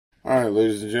All right,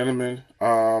 ladies and gentlemen,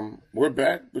 we're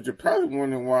back, but you're probably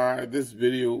wondering why this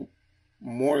video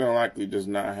more than likely does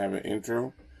not have an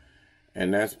intro,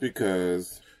 and that's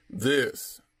because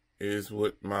this is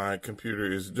what my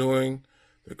computer is doing,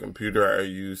 the computer I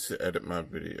use to edit my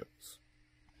videos.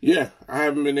 Yeah, I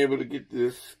haven't been able to get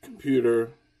this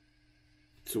computer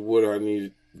to what I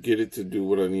need, get it to do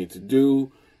what I need to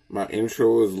do. My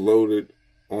intro is loaded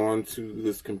onto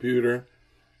this computer,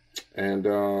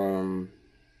 and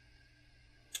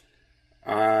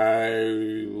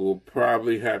I will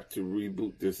probably have to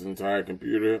reboot this entire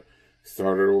computer,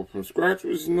 start it over from scratch,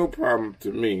 which is no problem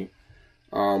to me.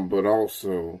 But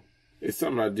also, it's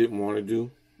something I didn't want to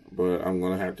do, but I'm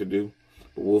going to have to do.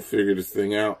 But we'll figure this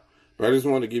thing out. But I just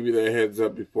want to give you that heads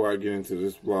up before I get into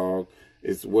this vlog.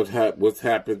 It's what's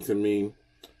happened to me,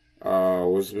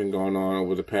 what's been going on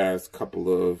over the past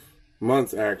couple of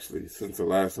months, actually, since the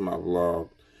last time I vlogged.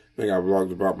 I think I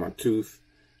vlogged about my tooth.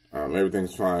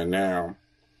 Everything's fine now.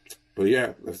 But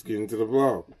yeah, let's get into the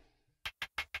vlog.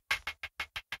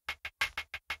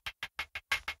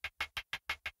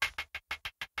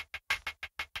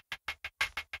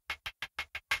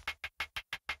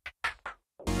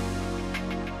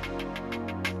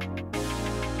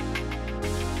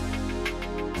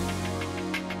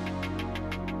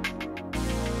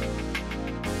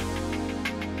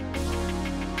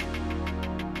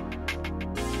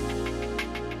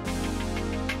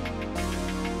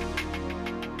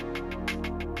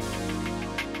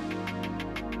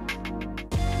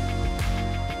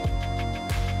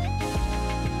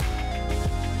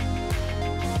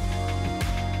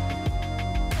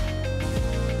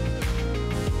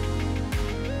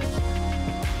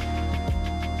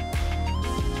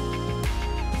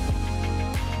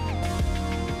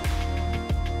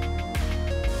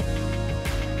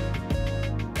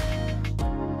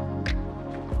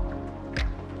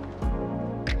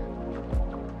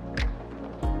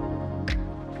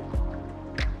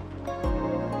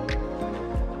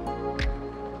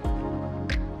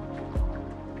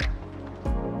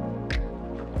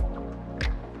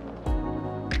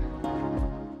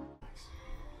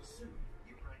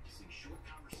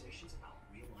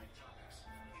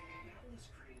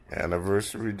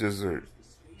 Anniversary dessert.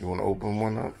 You want to open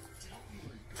one up?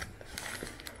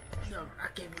 No,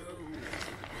 rock and roll.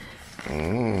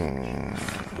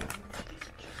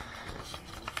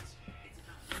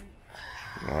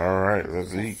 All right,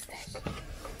 let's eat.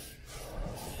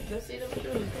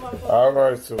 All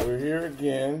right, so we're here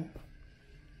again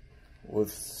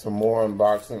with some more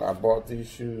unboxing. I bought these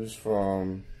shoes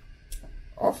from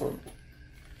off of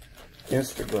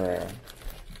Instagram.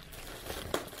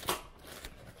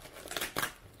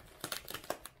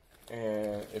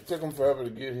 And it took them forever to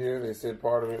get here. They said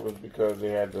part of it was because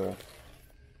they had to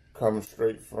come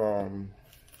straight from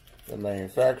the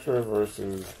manufacturer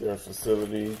versus their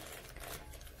facility.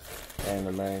 And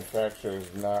the manufacturer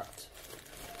is not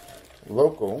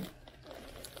local.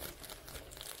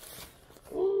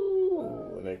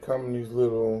 Ooh, and they come in these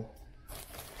little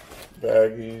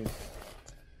baggies.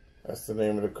 That's the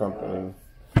name of the company.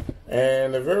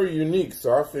 And they're very unique,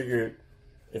 so I figured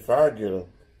if I get them,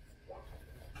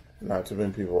 not too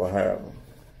many people will have them.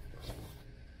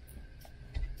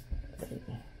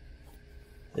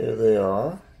 Here they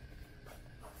are.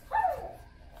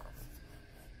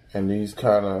 And these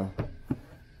kind of,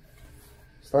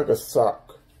 it's like a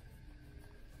sock,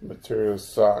 material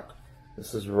sock.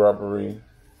 This is rubbery.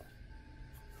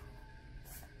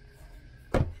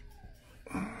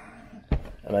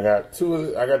 And I got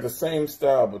the same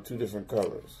style, but two different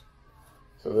colors.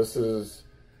 So this is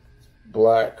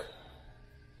black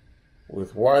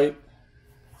with white.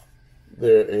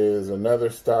 There is another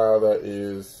style that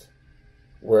is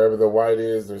wherever the white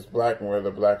is, there's black, and where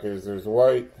the black is, there's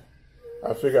white.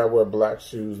 I figure I wear black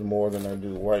shoes more than I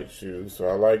do white shoes, so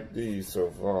I like these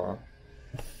so far.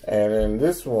 And then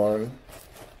this one,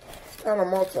 it's kind of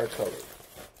multicolored.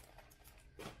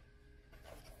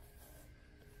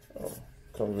 Oh,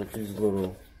 comes with these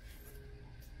little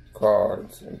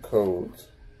cards and codes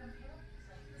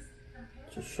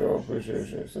to show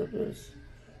appreciation.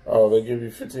 Oh, they give you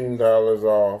 $15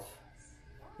 off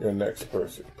your next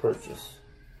purchase.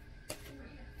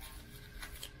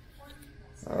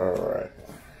 All right.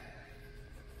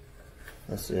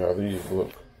 Let's see how these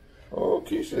look. Oh,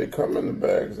 Keisha, they come in the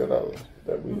bags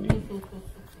that we need.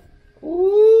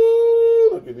 Ooh,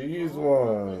 look at these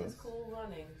ones. Cool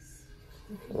runnings.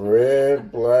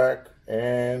 Red, black,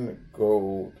 and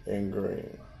gold and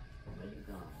green.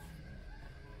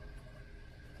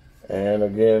 And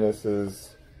again, this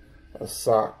is a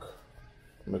sock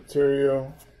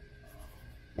material.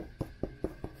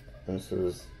 This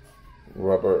is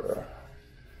rubber.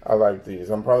 I like these.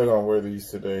 I'm probably going to wear these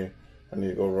today. I need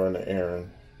to go run an errand.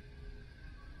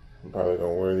 I'm probably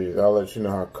going to wear these. I'll let you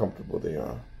know how comfortable they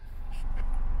are.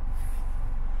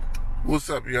 What's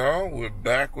up, y'all? We're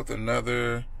back with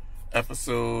another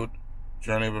episode,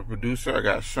 Journey of a Producer. I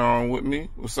got Sean with me.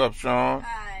 What's up, Sean?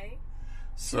 Hi.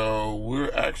 So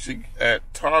we're actually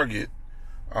at Target.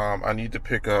 I need to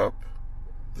pick up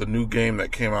the new game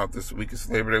that came out this week. It's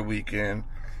Labor Day weekend,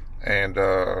 and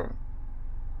NBA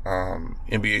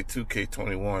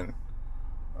 2K21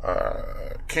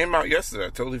 came out yesterday. I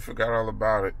totally forgot all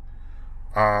about it.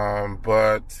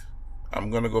 But I'm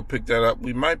gonna go pick that up.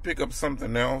 We might pick up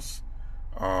something else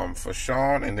for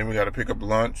Sean, and then we got to pick up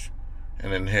lunch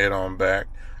and then head on back.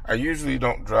 I usually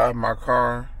don't drive my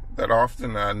car that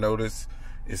often. I notice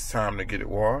it's time to get it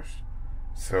washed.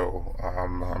 So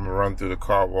I'm gonna run through the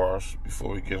car wash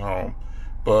before we get home.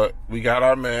 But we got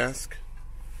our mask,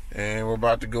 and we're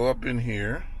about to go up in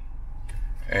here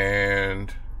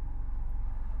and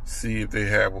see if they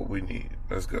have what we need.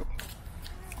 Let's go.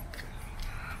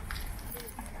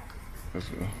 Let's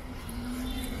go.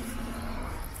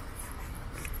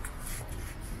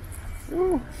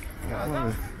 Ooh,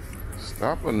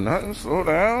 stop or nothing, slow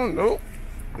down. Nope.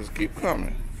 Just keep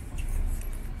coming.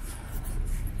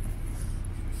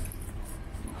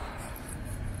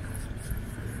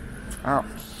 Ouch.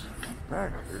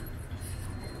 Back.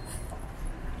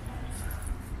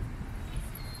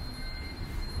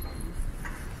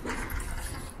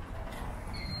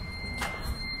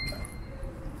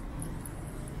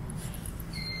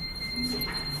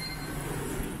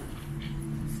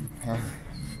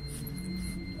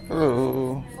 Hello.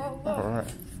 Whoa. All right.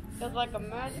 There's like a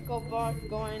magical box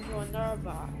going into another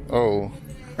box. Oh,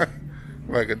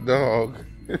 like a dog.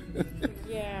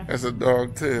 Yeah. That's a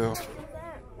dog tail.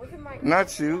 Look at my...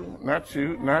 Not you, not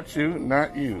you, not you,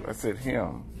 not you. I said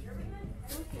him.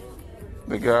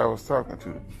 The guy I was talking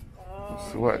to. I'm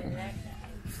sweating.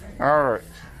 All right.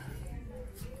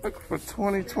 Look for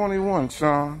 2021,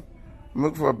 Sean. I'm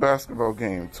looking for a basketball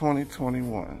game,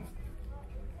 2021.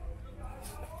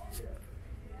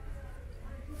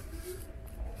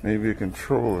 Maybe a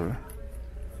controller.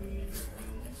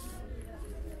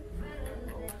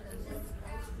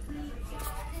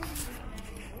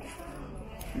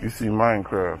 You see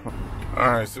Minecraft.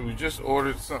 Alright, so we just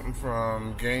ordered something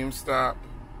from GameStop.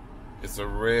 It's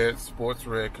a sports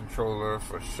red controller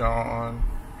for Sean.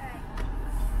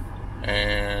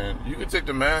 And you can take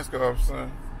the mask off,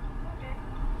 son.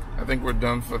 I think we're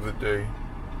done for the day.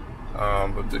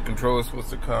 But the controller's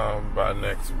supposed to come by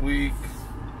next week.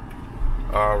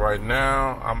 Right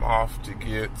now, I'm off to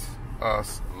get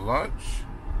us lunch.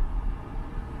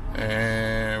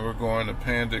 And we're going to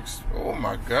Panda Oh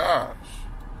my gosh.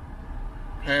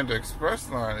 Panda Express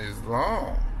line is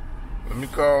long. Let me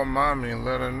call mommy and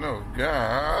let her know.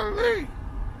 Golly.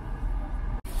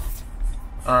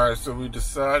 Alright, so we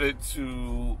decided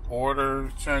to order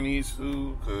Chinese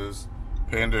food because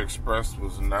Panda Express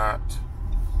was not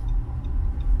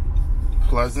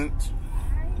pleasant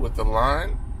with the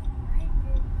line.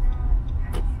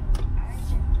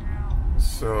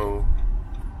 So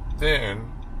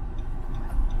then,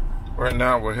 right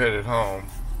now we're headed home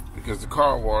because the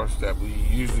car wash that we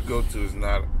usually go to is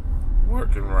not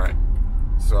working right.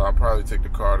 So I'll probably take the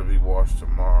car to be washed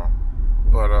tomorrow.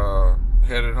 But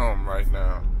headed home right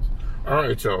now.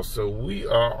 Alright, y'all, so we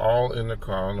are all in the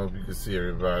car. I don't know if you can see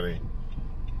everybody.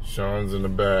 Sean's in the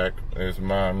back. There's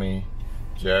mommy.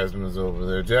 Jasmine's over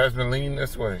there. Jasmine, lean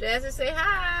this way. Jasmine, say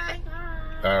hi.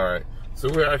 Hi. Alright, so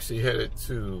we're actually headed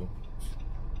to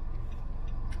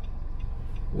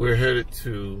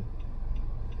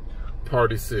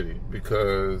Party City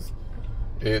because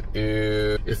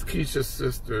it's Keisha's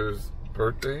sister's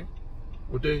birthday.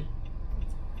 What day?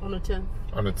 On the 10th.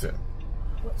 On the 10th.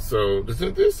 So this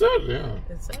Saturday, huh?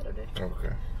 It's Saturday.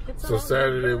 Okay. It's So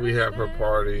Saturday we have her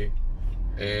party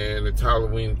and it's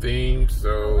Halloween themed.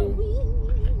 So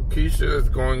Keisha is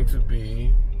going to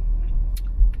be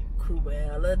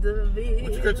Cruella de Vil.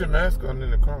 What you got your mask on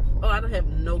in the car for? Oh, I don't have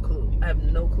no clue. I have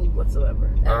no clue whatsoever.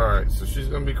 Alright, so she's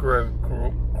going to be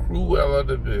Cruella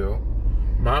de Vil.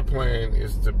 My plan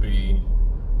is to be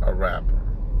a rapper.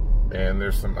 And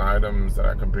there's some items that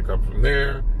I can pick up from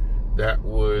there. That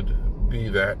would be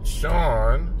that.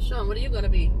 Sean, what are you going to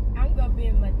be? I'm gonna be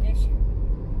a magician.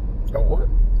 a what?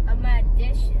 A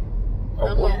magician.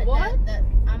 A what? What?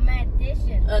 A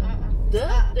magician.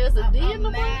 There's a D in the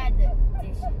word?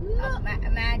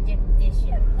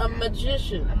 A magician. A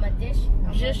magician. A magician.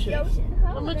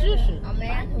 A magician. A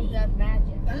man who does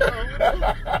magic.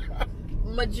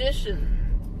 Magician.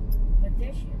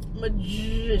 Magician.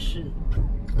 Magician.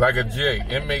 Like a J.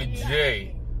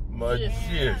 M-A-J.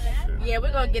 Magician. Yeah,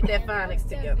 we're gonna get that phonics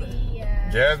together.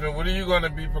 Jasmine, what are you gonna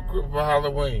be for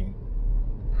Halloween?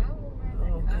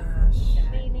 Oh gosh.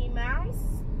 Minnie Mouse?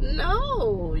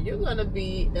 No, you're gonna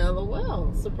be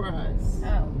LOL surprise.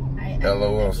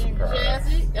 LOL surprise.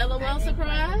 Jazzy, LOL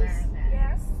surprise.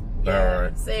 Yes. All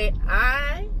right. Say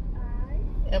I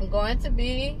am going to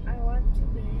be. I want to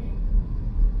be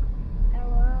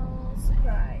LOL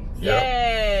surprise. Yep.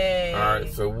 Yay! All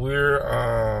right, so we're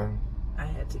I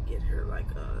had to get her like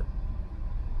a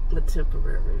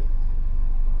temporary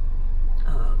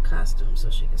costume so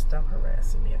she can stop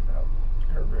harassing me about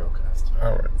her real costume.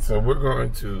 all right. So we're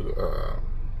going to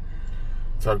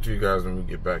talk to you guys when we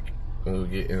get back, when we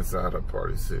get inside of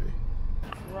Party City.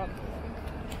 All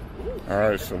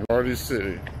right, so Party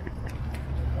City.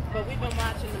 But we've been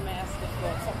watching The Master for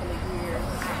a couple of years,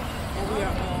 and we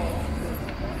are all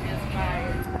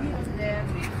inspired. Then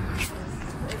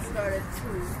it started to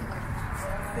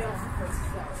film for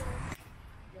stuff.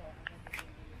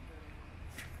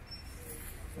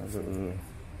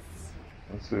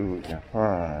 Let's see what we can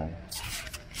find.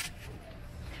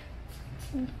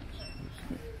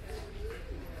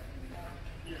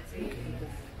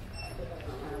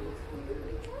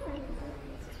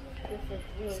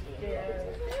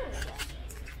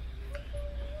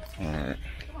 All right.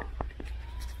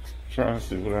 Trying to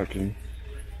see what I can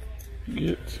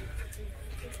get.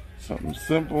 Something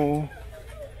simple.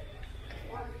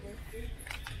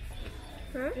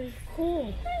 Huh?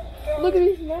 Cool. Look at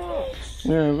these masks.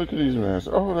 Yeah, look at these masks.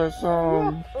 Oh, that's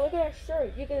Look at that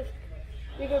shirt. You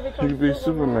can become You could be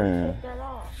Superman. Take that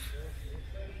off.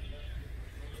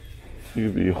 You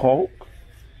could be Hulk,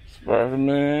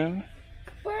 Spider-Man.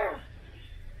 Where?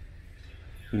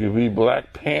 You could be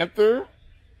Black Panther.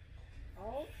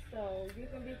 Also, you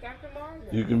can be Dr. Marvel.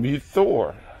 You can be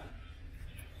Thor.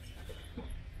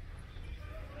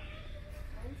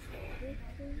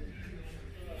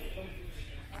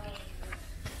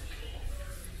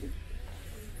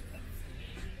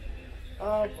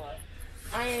 Oh boy.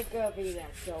 I ain't gonna be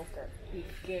that Joker. He's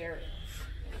scary.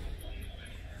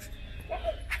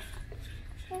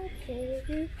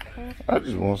 Okay, I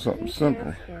just want something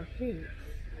simple.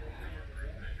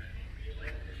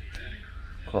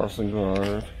 Crossing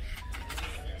guard,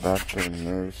 doctor and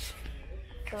nurse.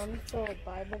 Some sort of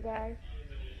Bible guy.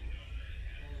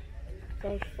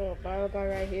 Some sort of Bible guy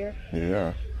right here.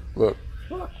 Yeah. Look,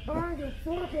 Look, Bible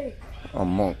 40. a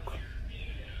monk.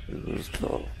 Is what it's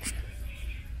called.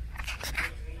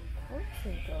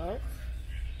 Okay, good.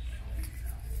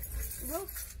 Look,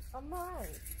 a mine.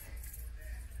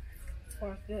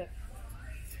 What's this?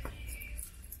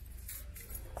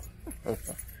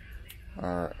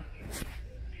 Alright.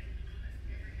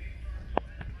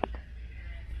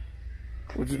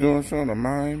 What you doing, Sean? A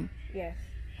mime? Yes.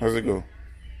 How's it go?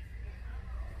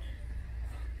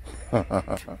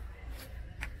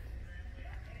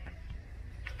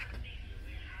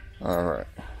 Alright.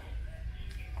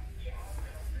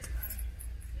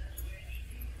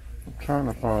 I'm trying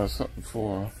to find something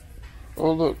for.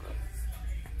 Oh, look.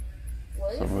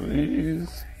 Some of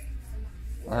these.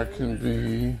 I can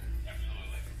be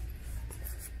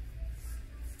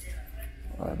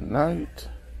a knight,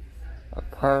 a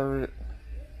pirate,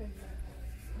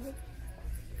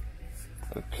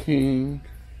 a king.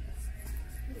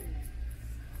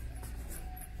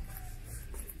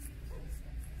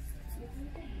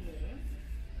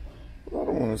 I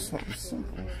don't want something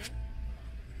simple.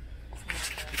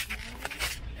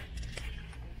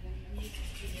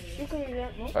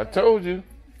 I told you.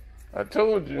 I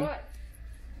told you. What?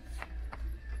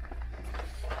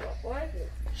 What is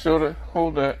it? Show that.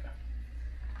 Hold that.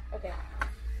 Okay.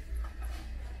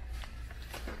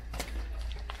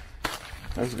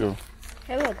 Let's go.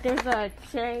 Hey, look, there's a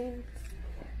chain.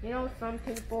 You know, some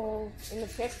people in the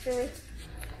pictures.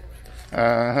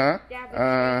 Uh-huh. They have a chain in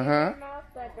Uh-huh. their mouth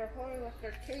that they're holding with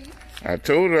their teeth. I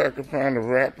told her I could find a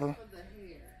rapper.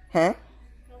 Huh?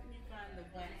 Help me find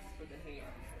the wax for the hair.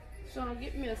 So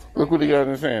get me a spray. Look what he got in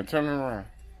his hand. Turn it around.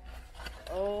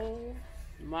 Oh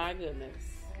my goodness.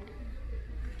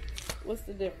 What's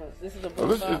the difference? This is a Oh, boom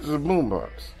this box. is a boombox.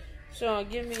 Sean,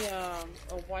 give me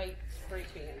a white spray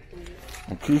can, please.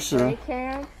 And Spray Keisha,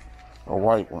 can. a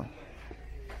white one.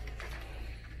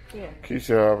 Yeah.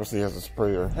 Keisha obviously has a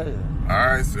spray her hair.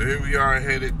 Alright, so here we are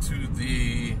headed to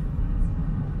the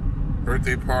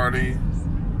birthday party.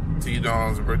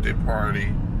 T-Dawn's birthday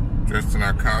party. Dressed in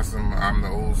our costume. I'm the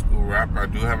old school rapper. I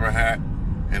do have a hat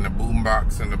and a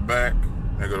boombox in the back.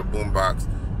 There go the boombox.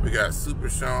 We got Super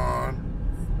Sean.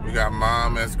 We got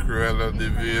Mom as Cruella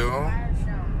DeVille.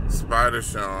 Spider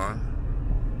Sean.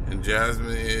 And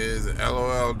Jasmine is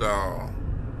LOL doll.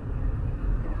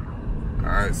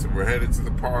 Alright, so we're headed to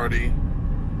the party.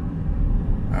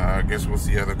 I guess we'll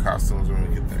see other costumes when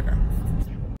we get there.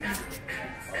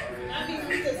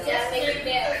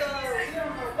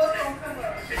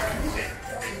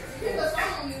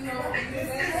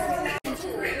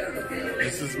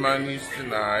 This is my niece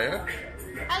Janaya.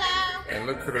 Hello. And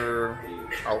look at her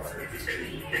outfit.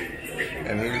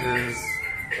 And here's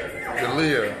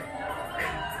Jalea.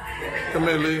 Come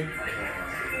here, Lee.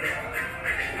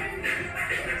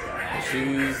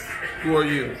 Who are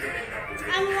you?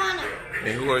 I'm Lana.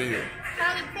 And who are you?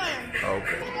 Harley Quinn.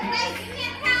 Okay.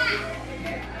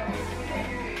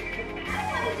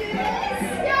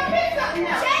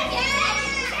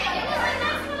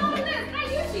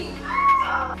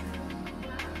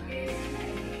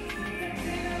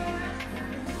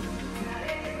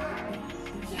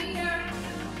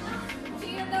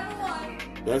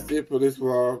 That's it for this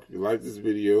vlog. If you like this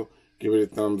video, give it a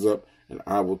thumbs up, and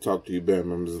I will talk to you band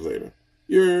members later.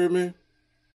 You heard me?